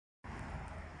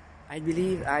I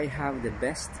believe I have the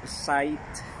best sight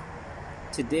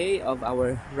today of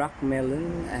our rock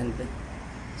melon, and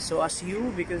so as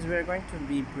you, because we're going to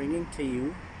be bringing to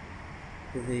you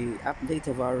the update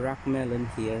of our rock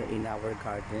melon here in our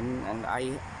garden. And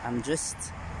I am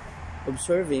just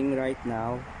observing right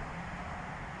now,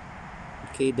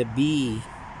 okay, the bee.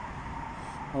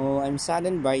 Oh, I'm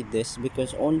saddened by this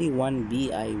because only one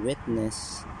bee I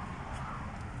witness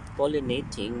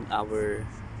pollinating our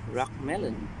rock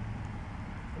melon.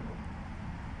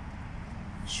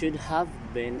 Should have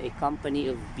been a company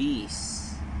of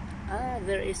bees.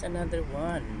 There is another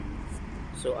one.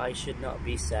 So I should not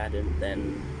be saddened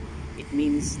then. It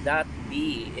means that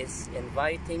bee is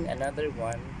inviting another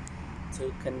one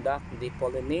to conduct the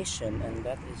pollination, and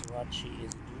that is what she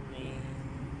is doing.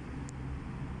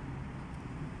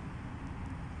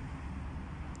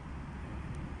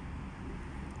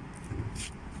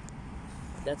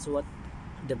 That's what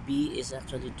the bee is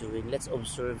actually doing. Let's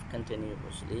observe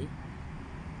continuously.